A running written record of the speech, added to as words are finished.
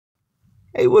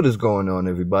Hey, what is going on,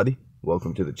 everybody?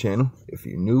 Welcome to the channel. If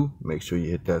you're new, make sure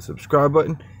you hit that subscribe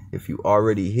button. If you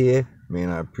already here, man,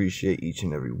 I appreciate each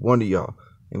and every one of y'all.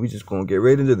 And we just gonna get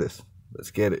right into this.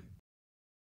 Let's get it.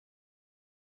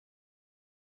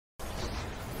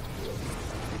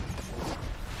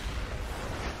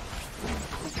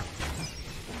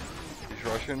 He's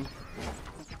rushing.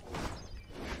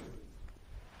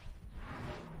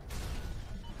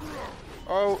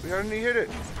 Oh, how didn't he hit it?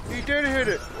 He did hit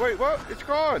it! Wait, what? It's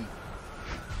gone!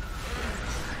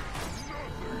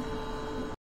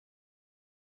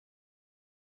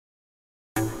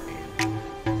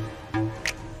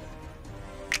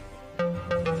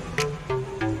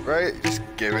 Right? Just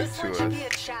give it to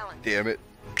us. Damn it.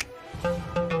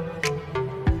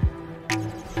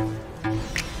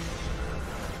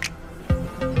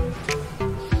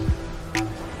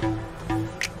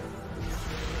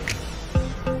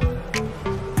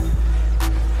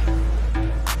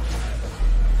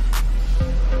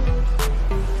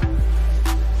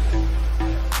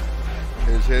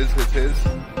 It's his.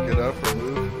 Get up or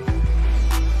move.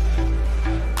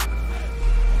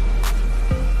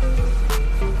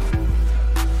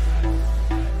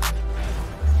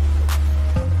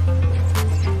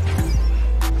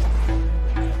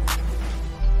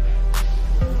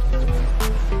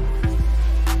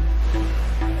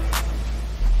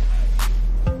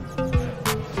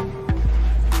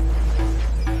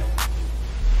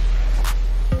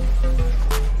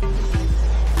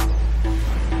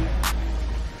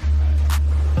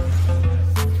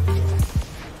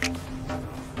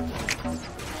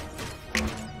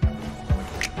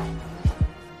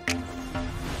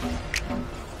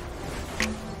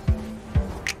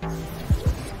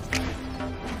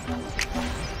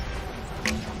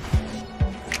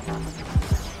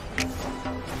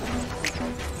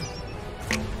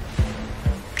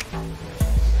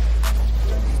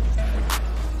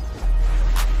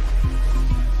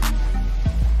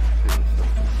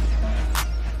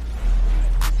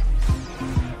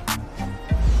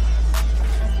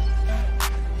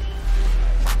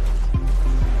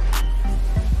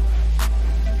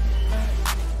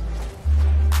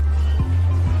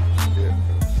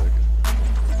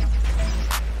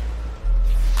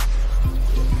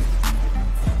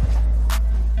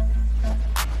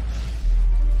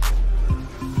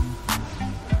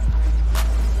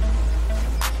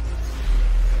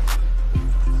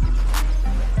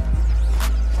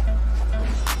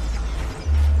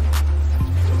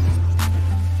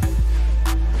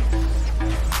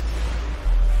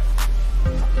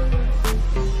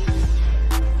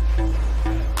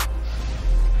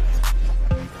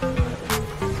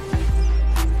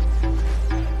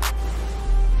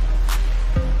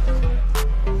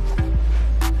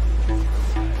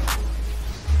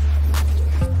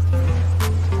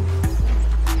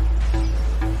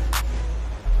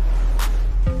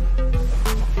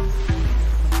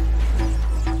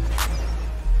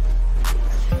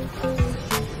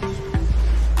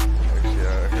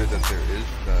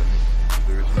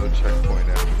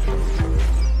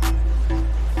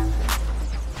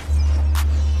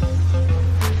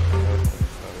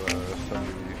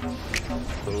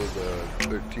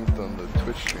 On the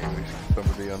Twitch stream,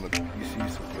 somebody on the PC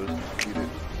supposed to beat it.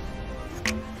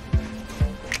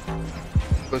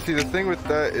 But see, the thing with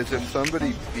that is if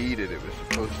somebody beat it, it was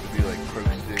supposed to be like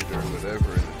posted or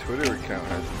whatever, and the Twitter account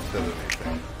hasn't said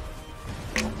anything.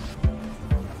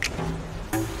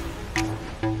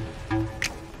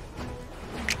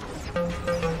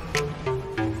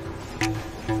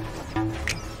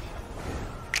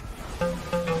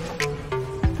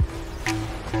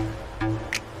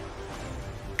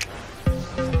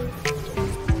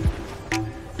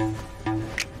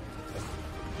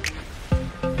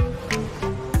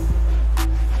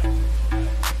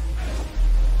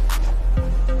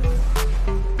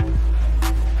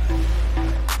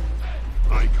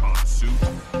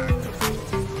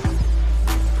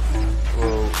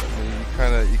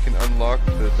 You can unlock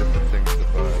the different things to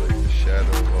buy, like the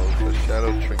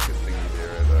shadow trinket thingy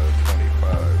there at 25.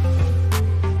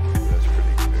 That's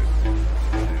pretty good.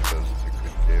 Really does a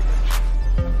good damage.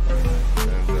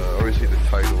 And obviously the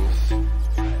titles.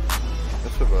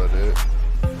 That's about it.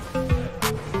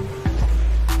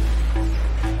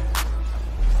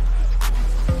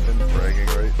 And bragging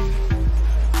rights.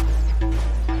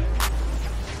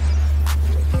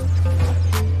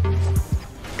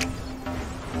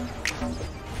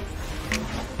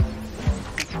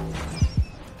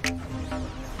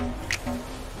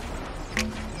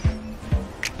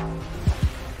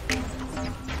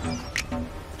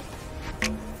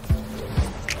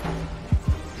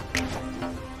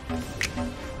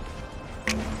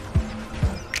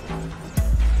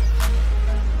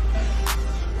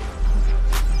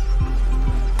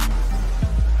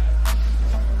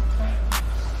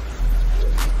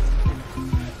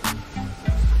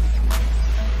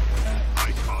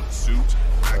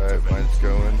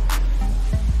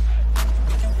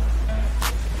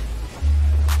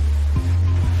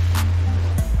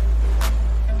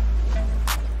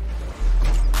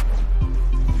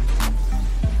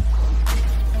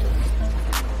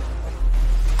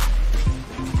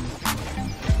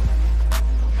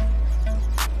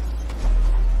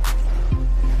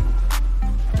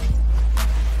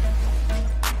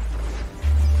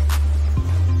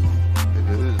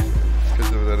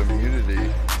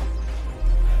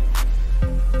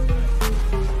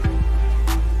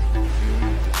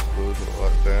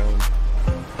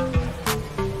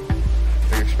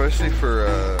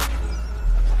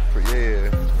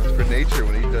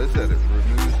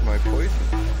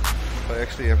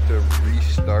 actually have to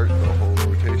restart the whole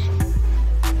rotation.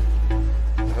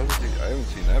 How does it, I haven't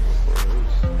seen that before.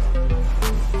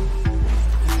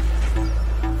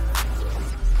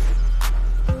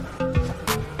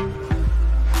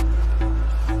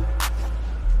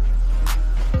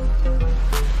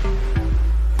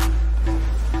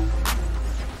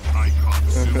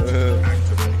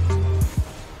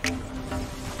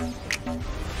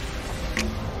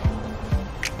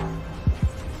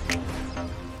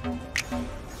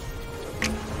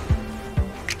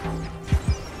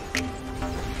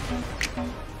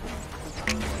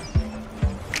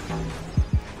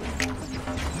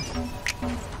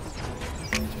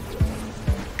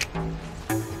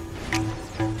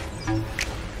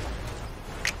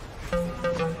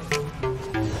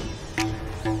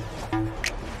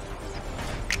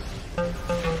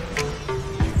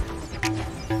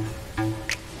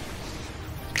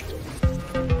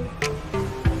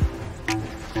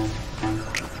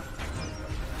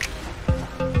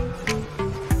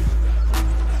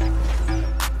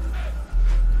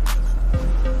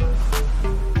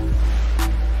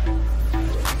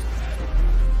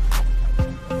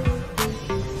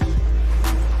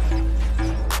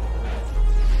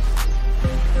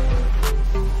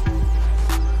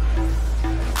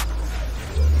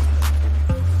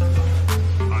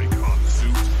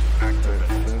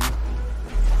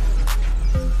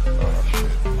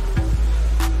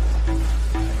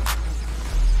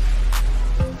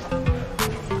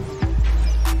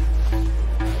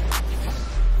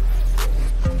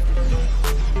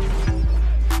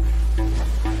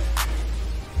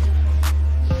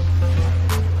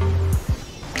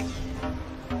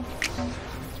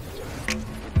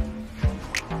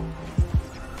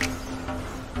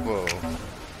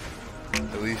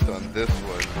 This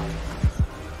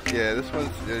one. Yeah, this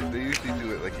one's, they usually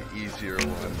do it like an easier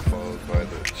one followed by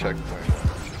the checkpoint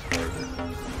one, which is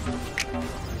harder.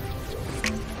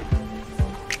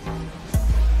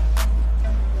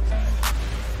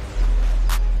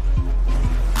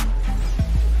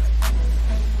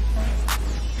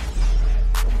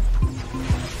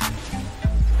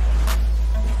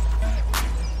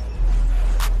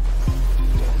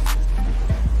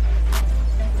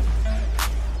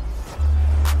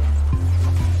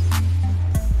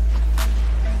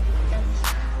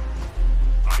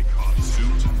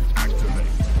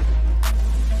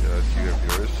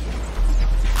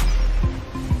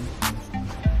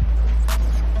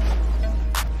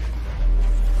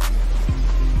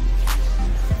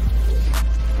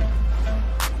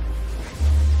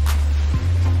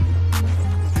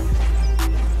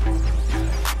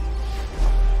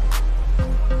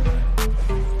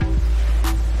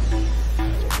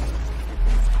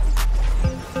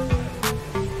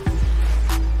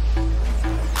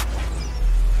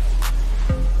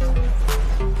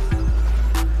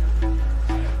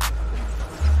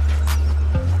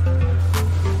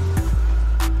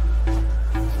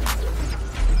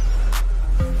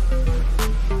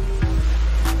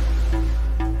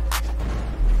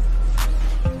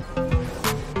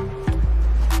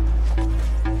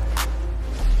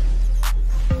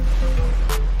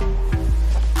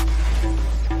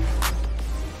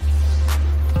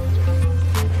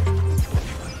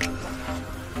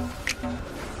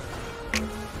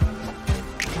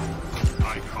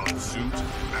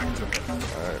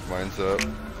 Alright, mine's up.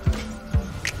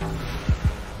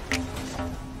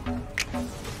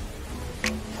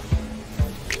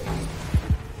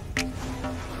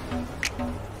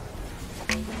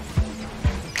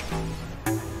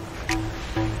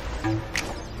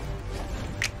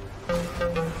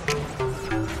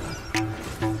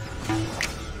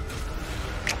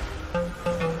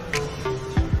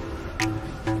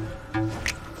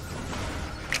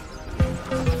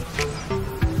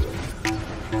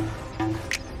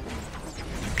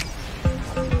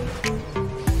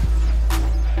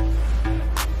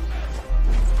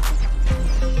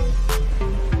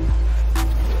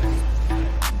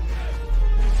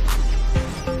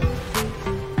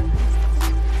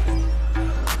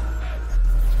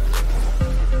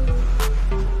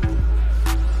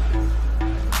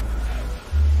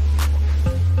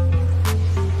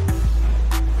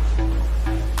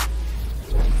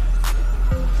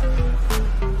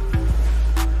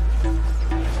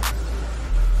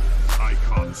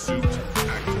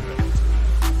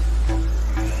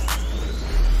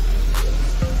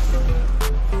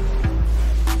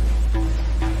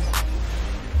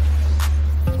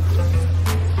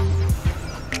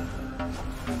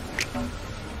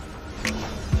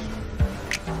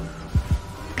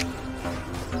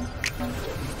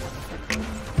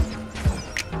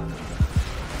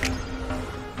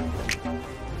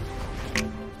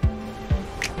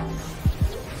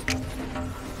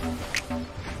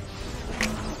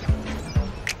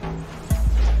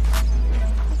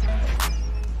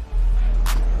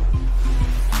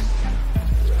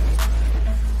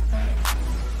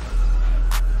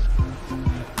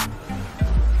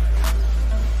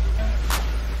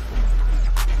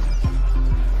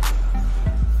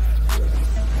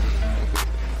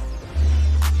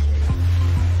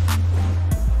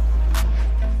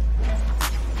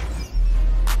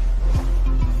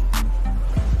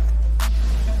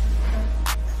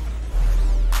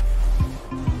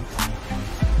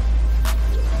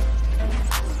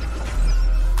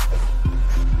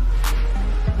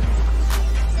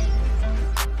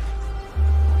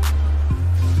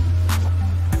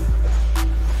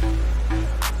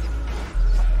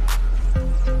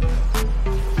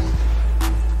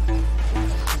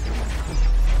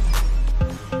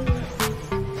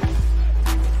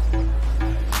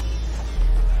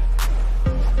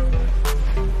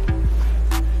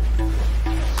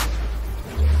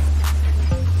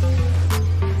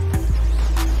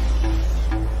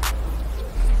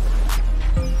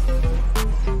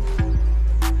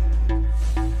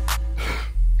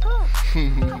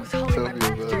 Tell holding my me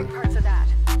breath about during it. parts of that.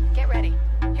 Get ready.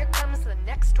 Here comes the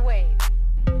next wave.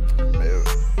 Yeah.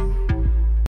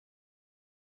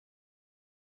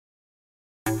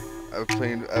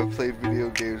 I've played video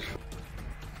games.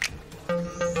 You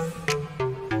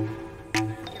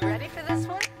ready for this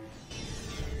one?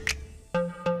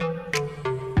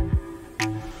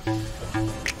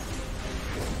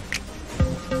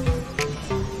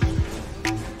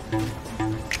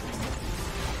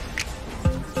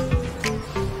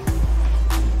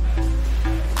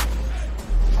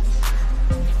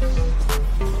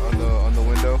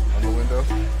 On the window.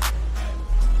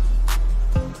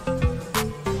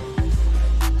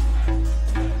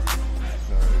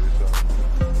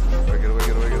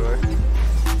 Get away.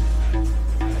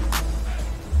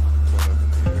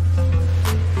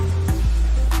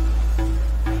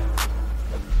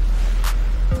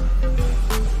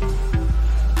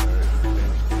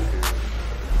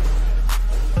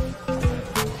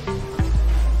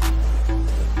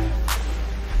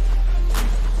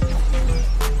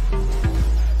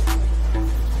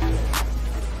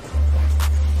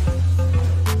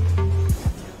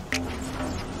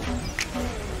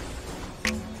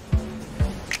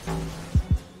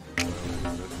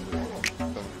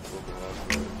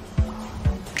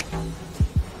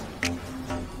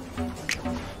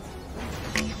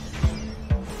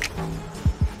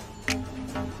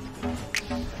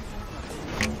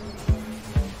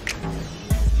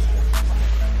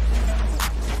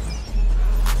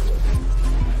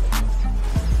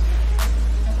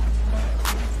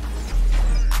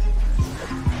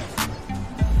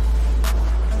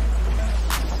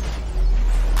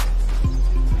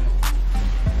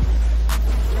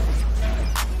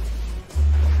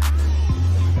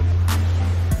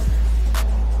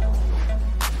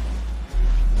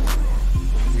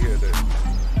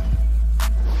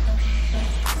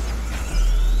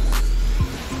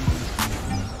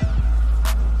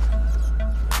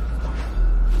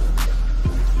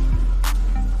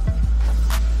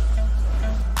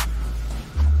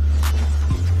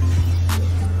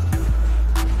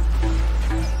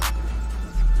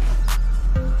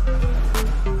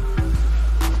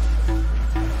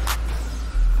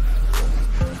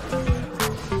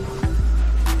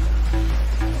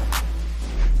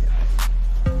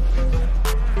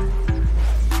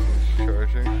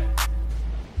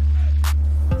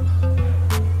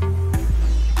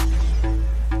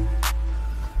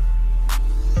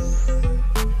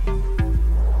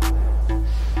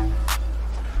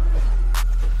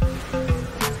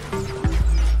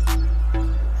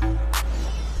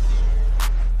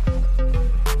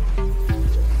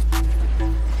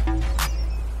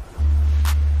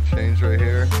 Change right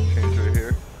here.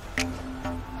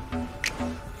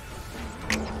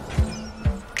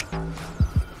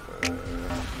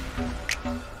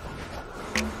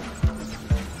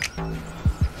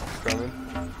 Coming.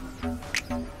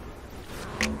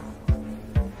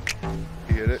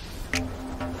 He hit it.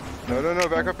 No,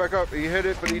 back up. He hit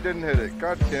it, but he didn't hit it.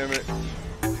 God damn it.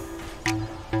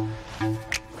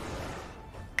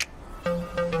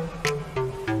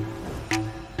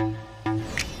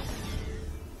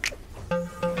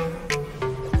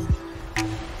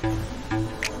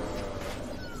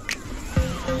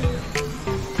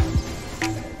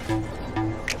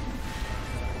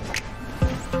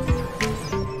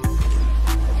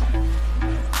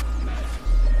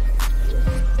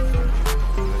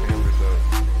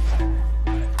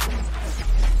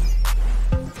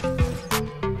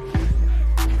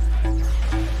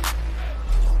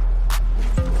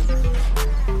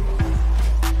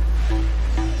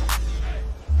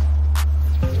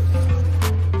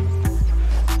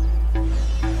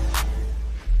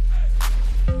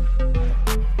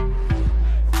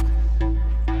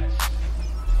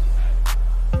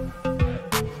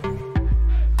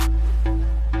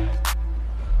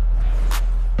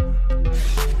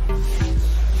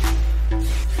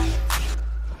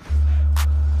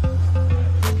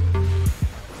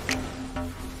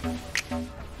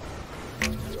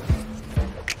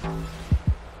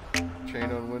 Chain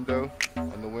on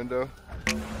the window.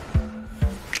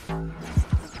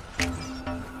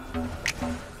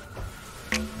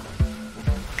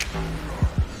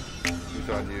 He's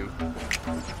on you.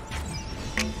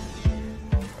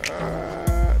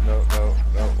 No.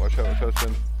 Watch out,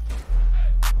 Tim.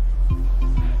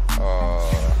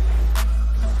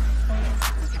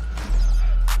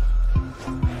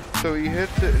 So he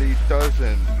hits it and he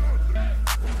doesn't.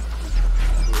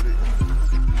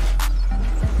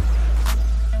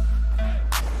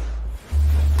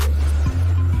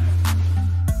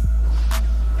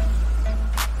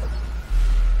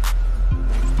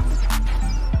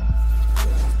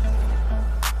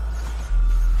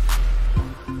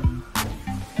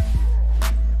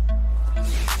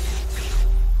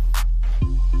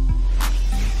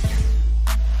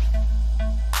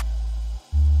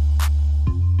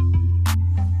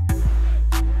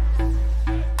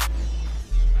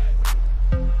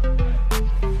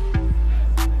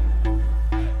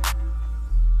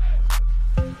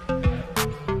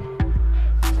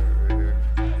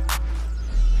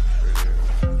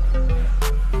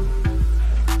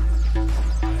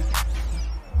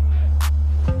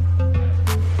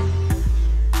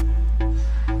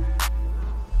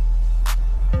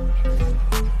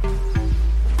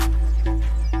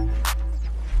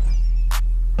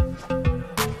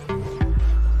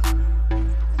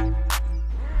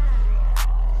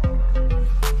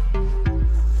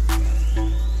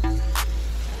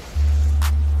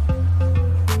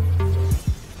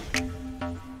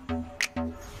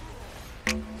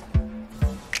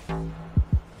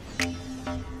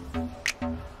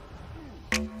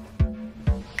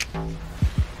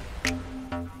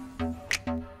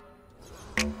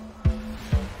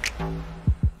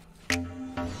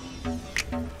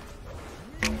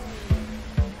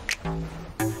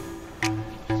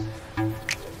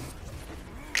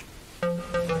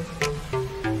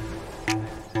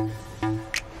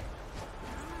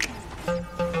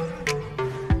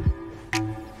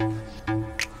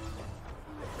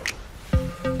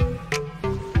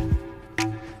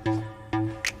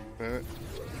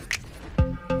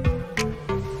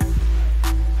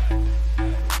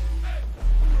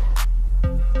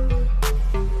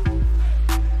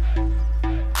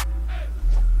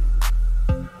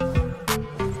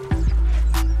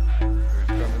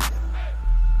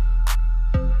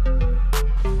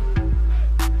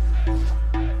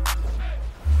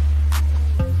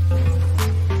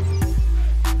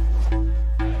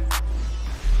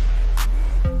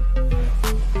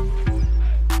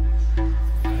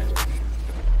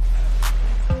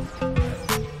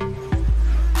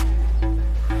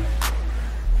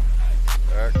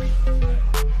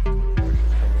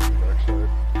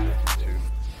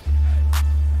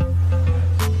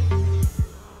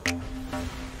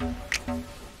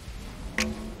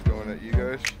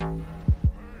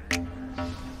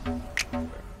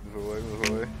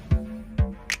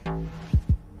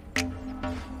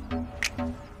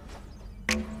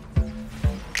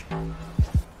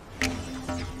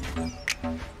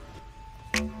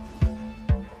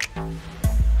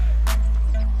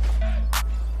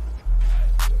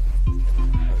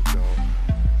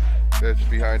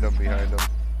 Behind him, behind him.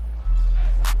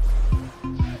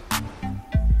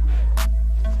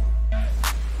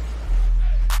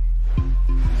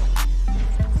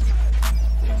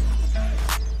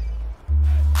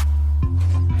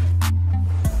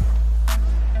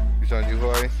 He's on you,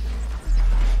 Hawaii.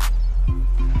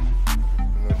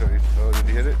 Oh, did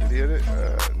he hit it? Did he hit it?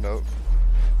 Nope.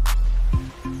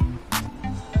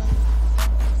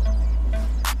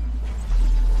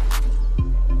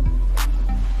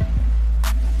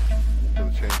 So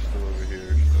the chain's still over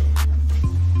here, so.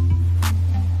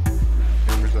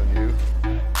 Hammer's on you.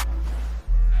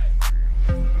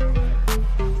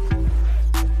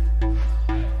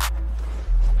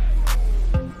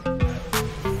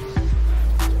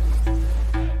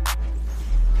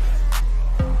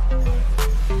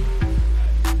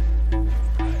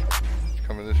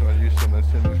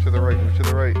 Move to the right, move to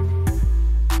the right.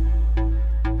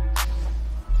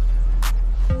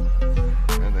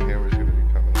 And the hammer's going to be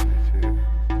coming on you too.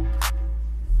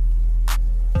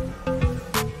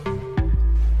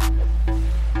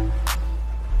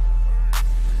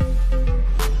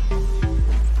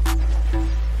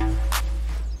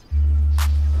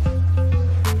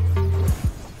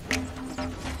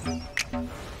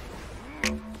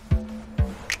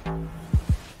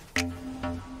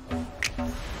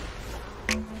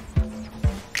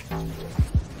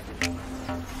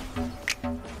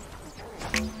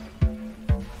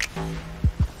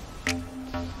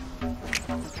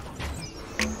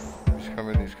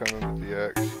 He's coming with the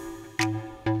axe.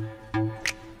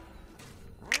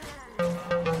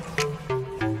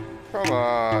 Come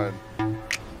on.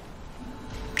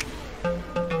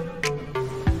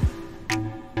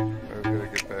 I've got to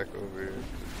get back over here.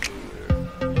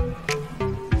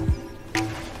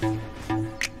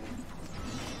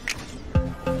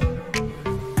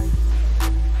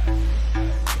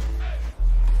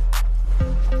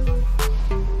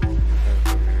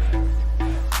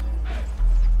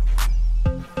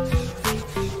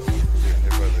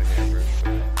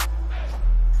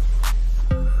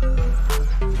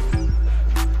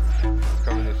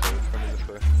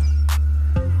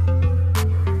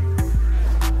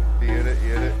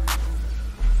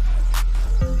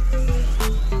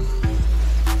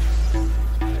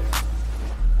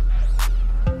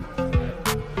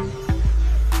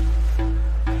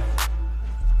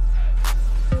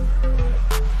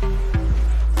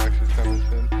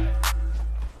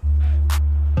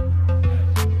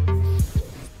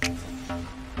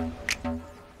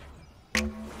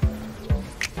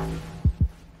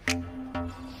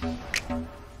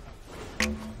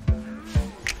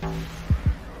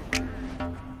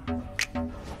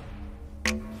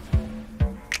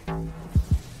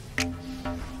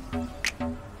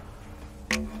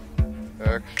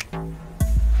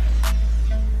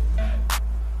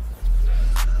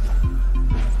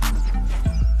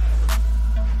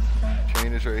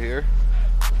 Chain is right here.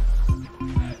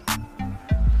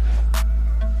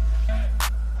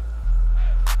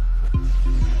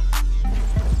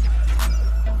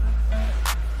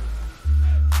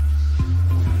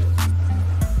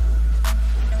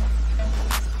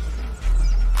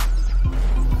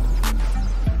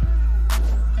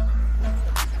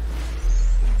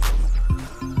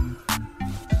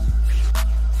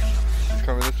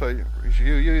 Coming this way.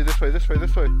 You, this way, this way,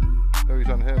 this way. No, he's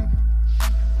on him.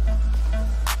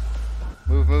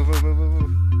 Move, move, move, move, move,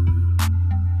 move.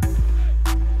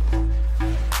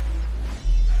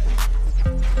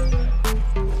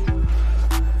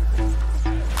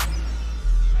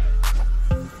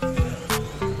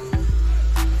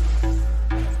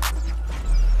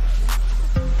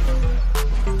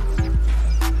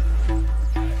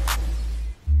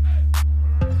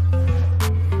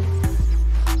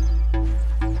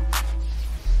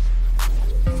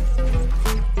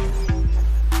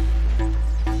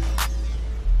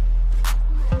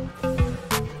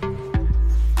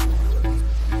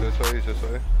 This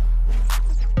way.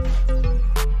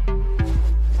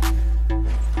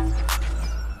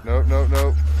 Nope, nope,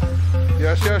 nope.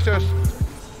 Yes, yes, yes.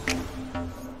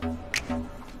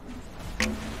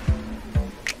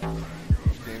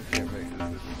 This game can't make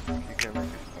this. He can't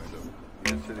make this kind of.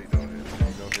 Hit city, don't hit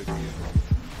city, don't hit me.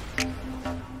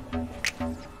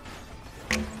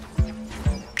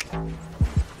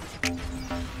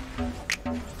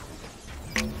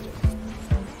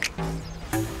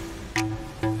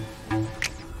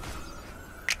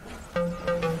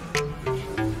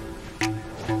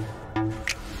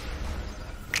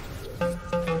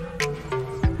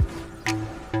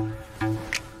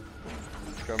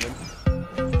 Coming.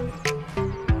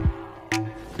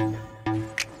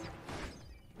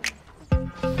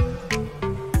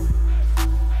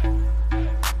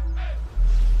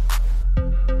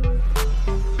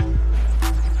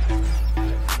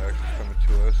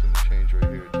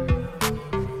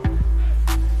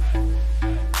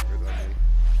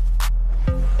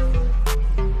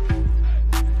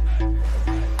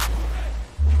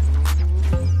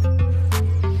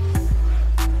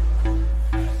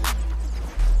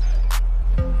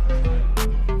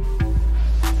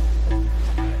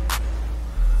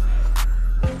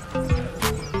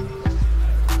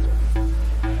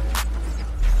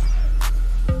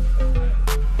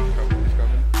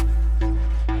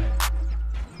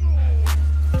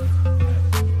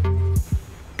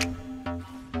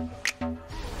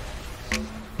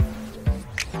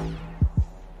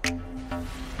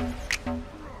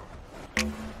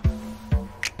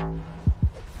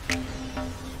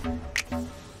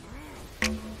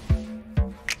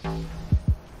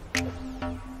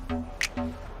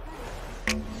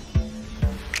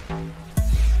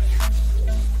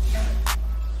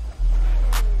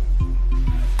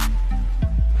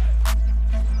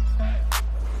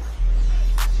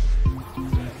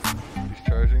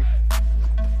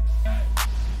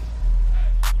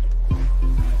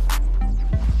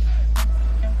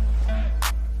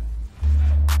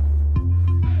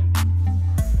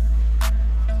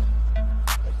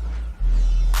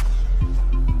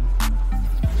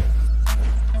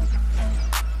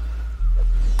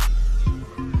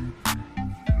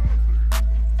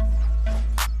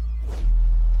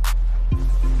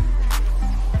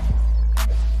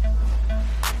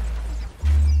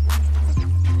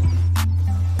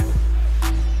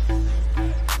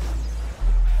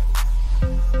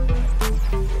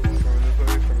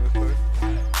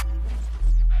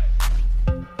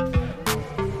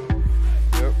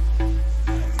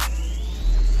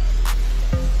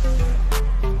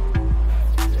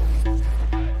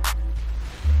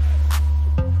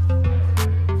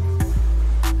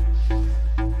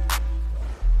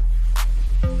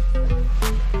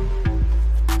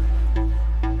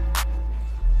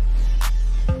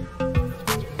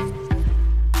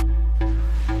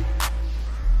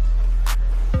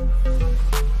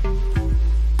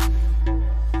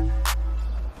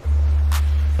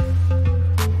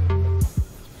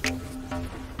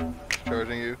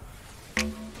 charging you?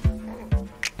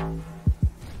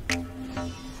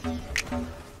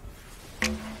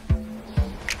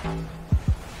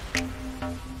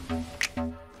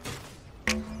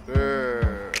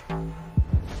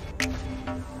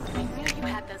 We knew you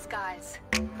had those guys.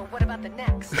 But what about the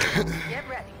next? Get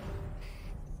ready.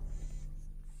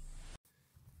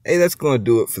 Hey, that's going to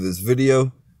do it for this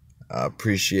video. I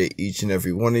appreciate each and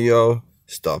every one of y'all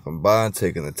stopping by and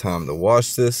taking the time to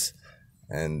watch this.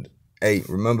 And hey,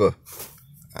 remember,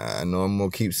 I know I'm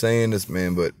going to keep saying this,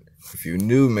 man, but if you're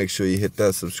new, make sure you hit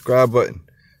that subscribe button.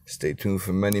 Stay tuned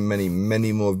for many, many,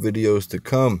 many more videos to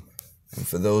come. And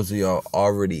for those of y'all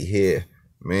already here,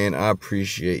 man, I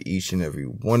appreciate each and every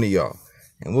one of y'all.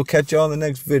 And we'll catch y'all in the neall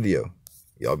next video.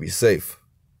 Y'all be safe.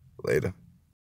 Later.